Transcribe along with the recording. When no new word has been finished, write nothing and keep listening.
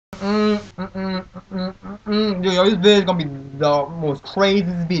Yo, this video is gonna be the most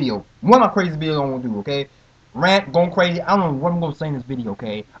craziest video. One of my craziest videos I'm gonna do, okay? Rant, going crazy. I don't know what I'm gonna say in this video,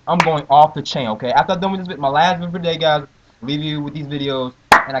 okay? I'm going off the chain, okay? After I'm done with this video, my last video for the day, guys, leave you with these videos,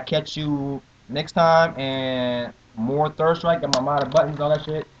 and I catch you next time, and more Third Strike, got my mod buttons, all that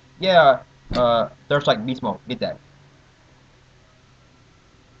shit. Yeah, Third Strike, Beast Mode, get that.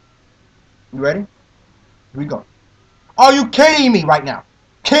 You ready? Here we go. Are you kidding me right now?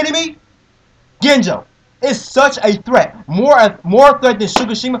 Kidding me? Ginjou is such a threat. More threat than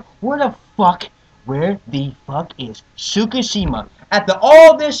Shukishima. Where the fuck is Shukishima? After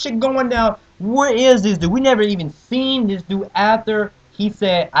all this shit going down, where is this dude? We never even seen this dude after he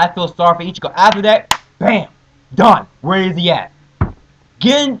said, I feel sorry for Ichigo. After that, bam, done. Where is he at?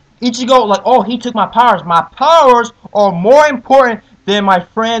 Ichigo, like, oh, he took my powers. My powers are more important than my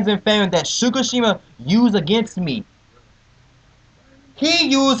friends and family that Shukishima used against me. He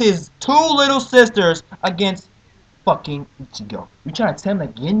used his two little sisters against fucking Ichigo. You trying to tell me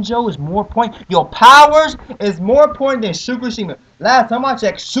that Ginjou is more important? Your powers is more important than Shukishima. Last time I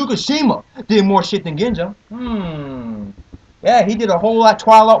checked, Shukishima did more shit than Ginjou. Yeah, he did a whole lot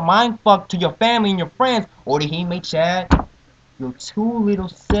Twilight mindfuck to your family and your friends. Or did he make Chad? Your two little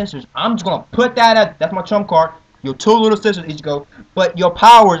sisters. I'm just gonna put that at, that's my trump card. Your two little sisters, Ichigo, but your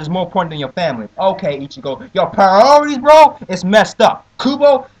powers is more important than your family. Okay, Ichigo. Your priorities, bro, is messed up.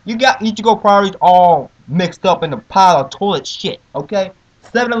 Kubo, you got Ichigo priorities all mixed up in a pile of toilet shit, okay?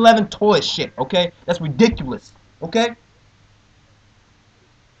 7-Eleven toilet shit, okay? That's ridiculous, okay?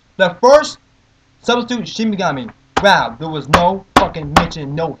 The first substitute Shinigami, wow, there was no fucking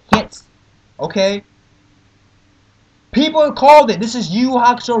mention, no hints, okay? People called it. This is Yu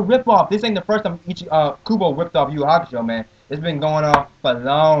Hakusho ripoff. This ain't the first time Kubo ripped off Yu Hakusho, man. It's been going on for a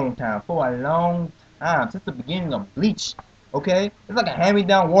long time. Since the beginning of Bleach. Okay? It's like a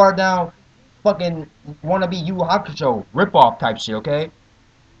hand-me-down, watered-down, fucking wannabe Yu Hakusho ripoff type shit, okay?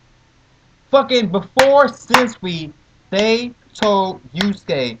 Fucking before they told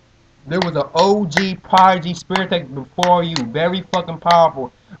Yusuke there was an OG Prodigy Spirit Tech before you. Very fucking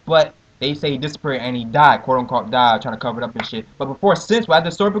powerful. But they say he disappeared and he died, quote unquote died, trying to cover it up and shit. But before as the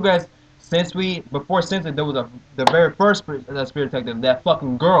story progressed, before there was the very first spirit detective, that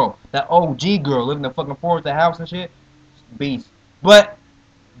fucking girl, that OG girl living in the fucking forest, the house and shit, beast. But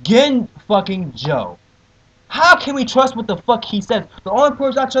fucking Joe, how can we trust what the fuck he says? The only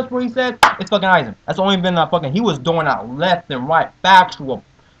person I trust what he said is fucking Aizen. That's the only been fucking, he was doing out left and right, factual,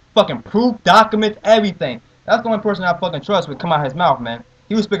 fucking proof, documents, everything. That's the only person I fucking trust would come out of his mouth, man.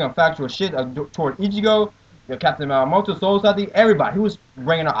 He was speaking factual shit toward Ichigo, your Captain Malamoto, Soul Sati, everybody. He was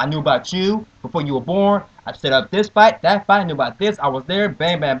bringing up, I knew about you before you were born. I set up this fight, that fight, I knew about this. I was there,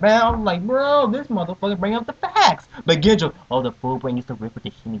 bam, bam, bam. I'm like, bro, this motherfucker bringing up the facts. But Ginjou, oh, the full brain used to rip with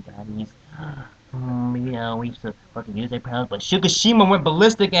the Shinigamis. You know, we used to fucking use their powers, but Shukishima went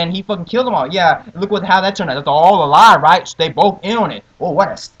ballistic and he fucking killed them all. Yeah, look how that turned out. That's all a lie, right? They both in on it. Oh, what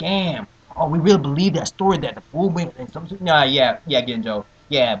a scam. Oh, we really believe that story that the full brain and some. Nah, yeah, Ginjou.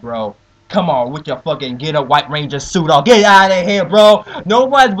 Yeah, bro. Come on, with your fucking get a White Ranger suit on. Get out of here, bro.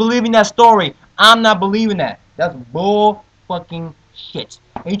 Nobody's believing that story. I'm not believing that. That's bull fucking shit.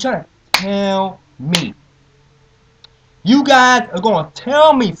 And you trying to tell me. You guys are going to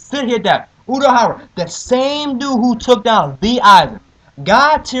tell me, sit here, that Urahara, the same dude who took down the Aizen.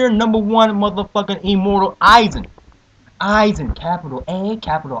 God tier #1 motherfucking immortal Aizen. Aizen, capital A,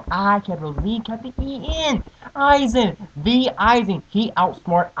 capital I, capital Z, capital E-N. Aizen, the Aizen. He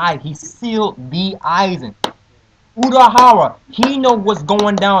outsmart Aizen. He sealed the Aizen. Urahara, he know what's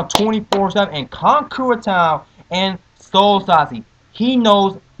going down 24/7 in Kankura Town and Soul Sati. He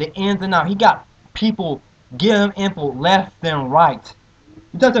knows the ins and outs. He got people giving him info left and right.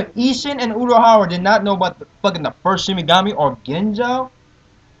 You talk to Ishin and Urahara did not know about the first Shinigami or Ginjou?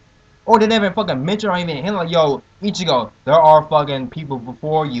 Or they never fucking mention or even hint like, yo, Ichigo, there are fucking people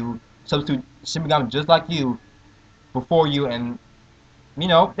before you, substitute Shinigami just like you, before you, and you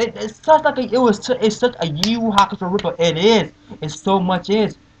know, it's such like it's such a Yu Hakusho ripper. It is. It so much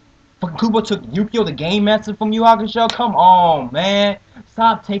is. Fucking Kubo took Yukio, the game master, from Yu Hakusho. Come on, man.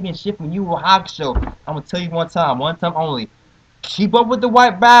 Stop taking shit from Yu Hakusho. I'm gonna tell you one time only. Keep up with the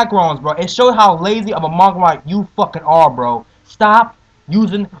white backgrounds, bro. It shows how lazy of a manga you fucking are, bro. Stop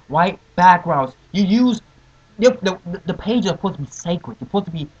using white backgrounds. You use the pages are supposed to be sacred. You're supposed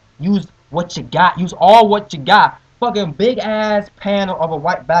to be use what you got. Use all what you got. Fucking big ass panel of a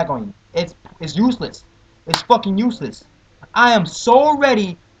white background. It's useless. It's fucking useless. I am so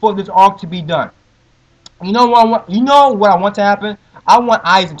ready for this arc to be done. You know what I want? You know what I want to happen? I want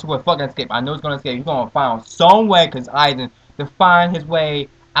Aizen to fucking escape. I know he's gonna escape. He's gonna find some way, cause Aizen to find his way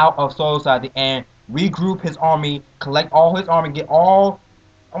out of Soul Society and regroup his army, collect all his army, get all.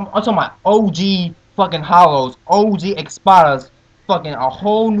 I'm talking about OG fucking hollows, OG Espadas, fucking a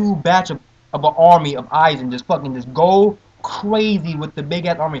whole new batch of an army of Aizen, just fucking just go crazy with the big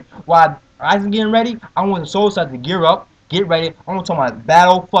ass army. While Aizen getting ready, I want the Soul Society to gear up, get ready. I want to talk about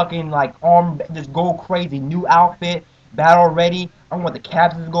battle fucking like arm, just go crazy, new outfit, battle ready. I want the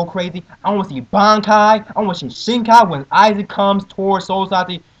captains to go crazy. I want to see Bankai. I want to see Shinkai when Aizen comes towards Soul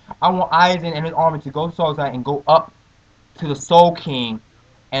Society. I want Aizen and his army to go to Soul Society and go up to the Soul King,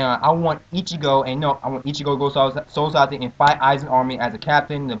 and I want Ichigo, and no, I want Ichigo to go Soul Society and fight Aizen army as a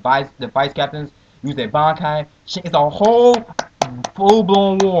captain. The vice captains use their Bankai. It's a whole full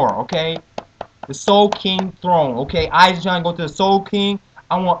blown war. Okay, the Soul King throne. Okay, Aizen trying to go to the Soul King.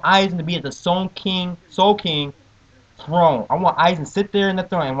 I want Aizen to be at the Soul King throne. I want Aizen to sit there in the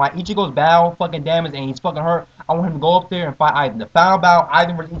throne, and while Ichigo's battle fucking damage and he's fucking hurt, I want him to go up there and fight Aizen. The final battle,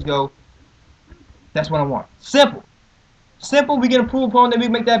 Aizen versus Ichigo. That's what I want. Simple. Simple, we can improve upon that, we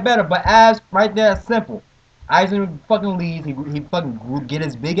make that better. But as right there, simple. Aizen fucking leaves. He fucking get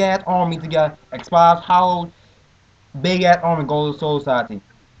his big ass army together. Expires Hollow, big ass army goes to Soul Society.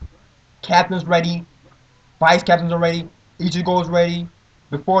 Captain's ready. Vice captains are ready. Ichigo's ready.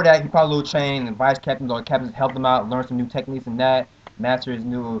 Before that, he probably will train and vice captains or captains help him out, learn some new techniques and that, master his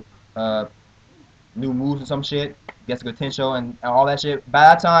new moves and some shit. Gets a good potential and all that shit. By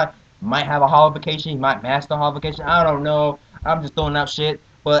that time, might have a holification. He might master holification. I don't know. I'm just throwing out shit.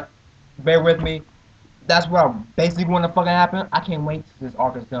 But bear with me. That's what I basically want to fucking happen. I can't wait till this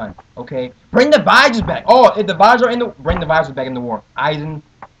arc is done. Okay? Bring the Visors back. Oh, if the Visors are in the... Bring the Visors back in the war. Aizen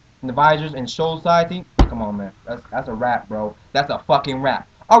and the Visors and Soul Society. Come on, man. That's a rap, bro. That's a fucking rap.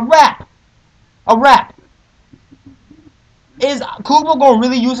 A rap! A rap! Is Kubo gonna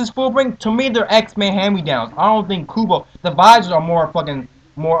really use his full bring? To me, they're X-Men hand-me-downs. I don't think Kubo... The Visors are more fucking...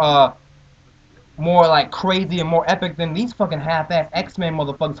 More like crazy and more epic than these fucking half-ass X-Men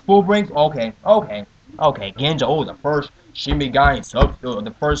motherfuckers. Full brings? Okay. Ginjou, oh, the first Shimigami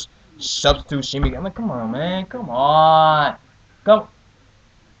the first substitute Shimigami. I'm like, come on, man. Come on. Come.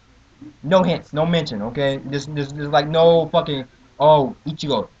 No hints, no mention, okay? There's like no fucking, oh,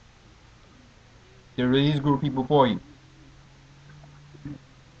 Ichigo. There are these group of people for you.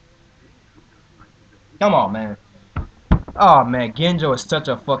 Come on, man. Oh man, Ginjou is such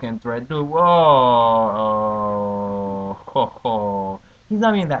a fucking threat, dude. He's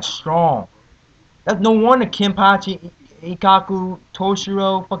not even that strong. That's no wonder Kenpachi, Ikaku,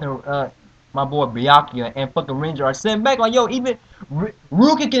 Toshiro, fucking my boy Byakuya, and fucking Ranger are sitting back like, yo, even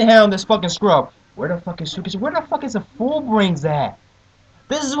Ruka can handle this fucking scrub. Where the fuck is Sukichi? Where the fuck is the full brings at?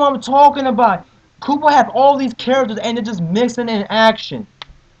 This is what I'm talking about. Kubo have all these characters and they're just missing in action.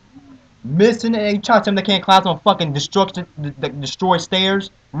 Missing and you try to tell them they can't climb on fucking destroy stairs?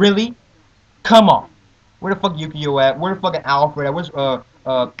 Really? Come on. Where the fuck Yukio at? Where the fucking Alfred at? Where's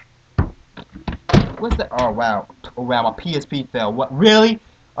what's that? Oh wow. Oh wow, my PSP fell. What really?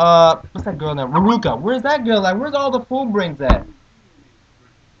 What's that girl name? Ruruka. Where's that girl at? Where's all the full brings at?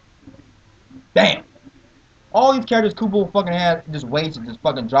 Damn. All these characters Kubo fucking had just wasted, just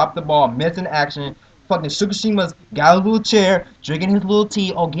fucking dropped the ball, missing action. Fucking Tsukishima's got a little chair, drinking his little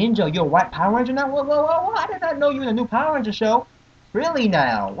tea. Oh, Ginjou, you're a white Power Ranger now? Whoa, I did not know you were in a new Power Ranger show. Really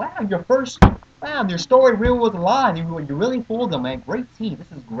now? Wow, wow, your story really was a lie. You really fooled them, man. Great tea. This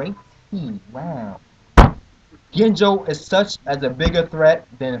is great tea. Wow. Ginjou is such as a bigger threat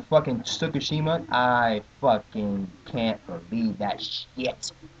than fucking Tsukishima. I fucking can't believe that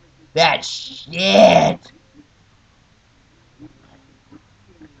shit. That shit.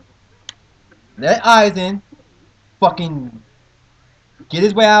 Let Aizen fucking get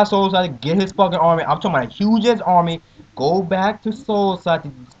his way out of Soul Society, get his fucking army. I'm talking about a huge ass army. Go back to Soul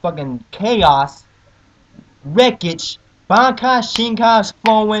Society, fucking chaos, wreckage, Bankai, Shinkai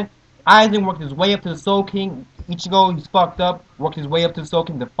flowing. Aizen worked his way up to the Soul King. Ichigo, he's fucked up. Worked his way up to the Soul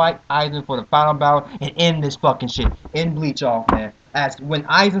King to fight Aizen for the final battle and end this fucking shit. End Bleach off, man. As when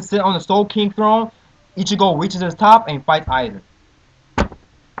Aizen sit on the Soul King throne, Ichigo reaches his top and fights Aizen.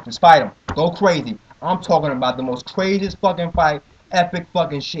 Just fight him. Go crazy. I'm talking about the most craziest fucking fight. Epic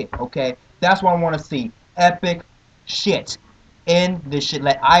fucking shit, okay? That's what I want to see. Epic shit. In this shit.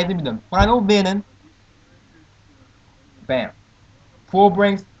 Let Aizen be the final villain. Bam. Full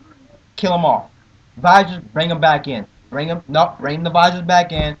brings. Kill them off. Visors, bring them back in. Bring the Visors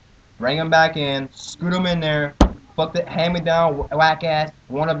back in. Bring them back in. Scoot them in there. Fuck the hand-me-down, whack-ass,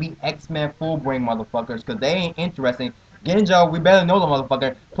 wannabe X-Men full bring motherfuckers. Because they ain't interesting. Ginjou, we better know the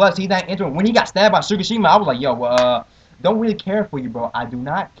motherfucker. Plus, he's not interested. When he got stabbed by Tsukishima, I was like, yo, don't really care for you, bro. I do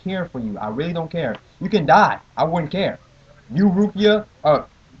not care for you. I really don't care. You can die. I wouldn't care. You, Rukia,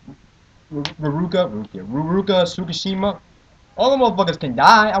 Ruruka, Tsukishima. All the motherfuckers can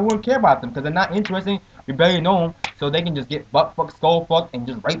die. I wouldn't care about them because they're not interesting. You barely know them, so they can just get butt fucked, skull fucked, and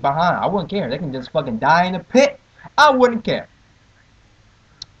just right behind. I wouldn't care. They can just fucking die in the pit. I wouldn't care.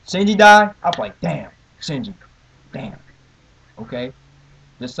 Shinji died. I'll be like, damn, Shinji, damn. Okay,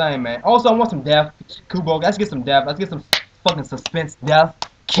 just saying, man. Also, I want some death. Kubo, let's get some death. Let's get some fucking suspense, death,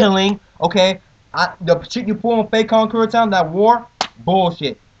 killing. Okay, the shit you pull on Fake Conqueror Town, that war,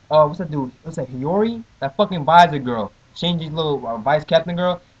 bullshit. What's that dude? What's that? Hiyori? That fucking visor girl. Shinji's little vice captain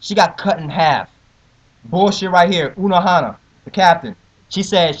girl. She got cut in half. Bullshit right here. Unohana, the captain. She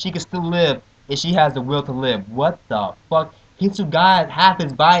said she can still live if she has the will to live. What the fuck? Hitsugai, half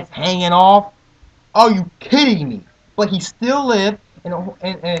his body's hanging off. Are you kidding me? But he still lived, and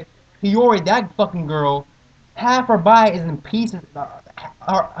Hiyori, that fucking girl, half her body is in pieces.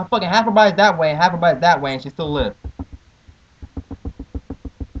 Her fucking half her body is that way, and half her body is that way, and she still lives.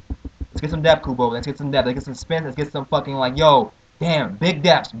 Let's get some depth, Kubo. Let's get some depth. Let's get some spin. Let's get some fucking like, yo, damn, big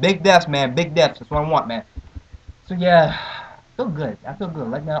depths, man, big depths. That's what I want, man. So yeah, I feel good. I feel good.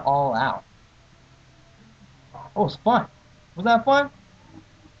 Letting that all out. Oh, it's fun. Was that fun?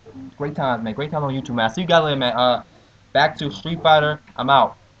 Great times, man. Great times on YouTube, man. See you guys later, man. Back to Street Fighter. I'm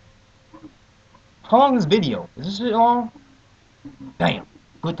out. How long is this video? Is this shit long? Damn.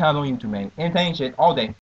 Good times on YouTube, man. Entertaining shit all day.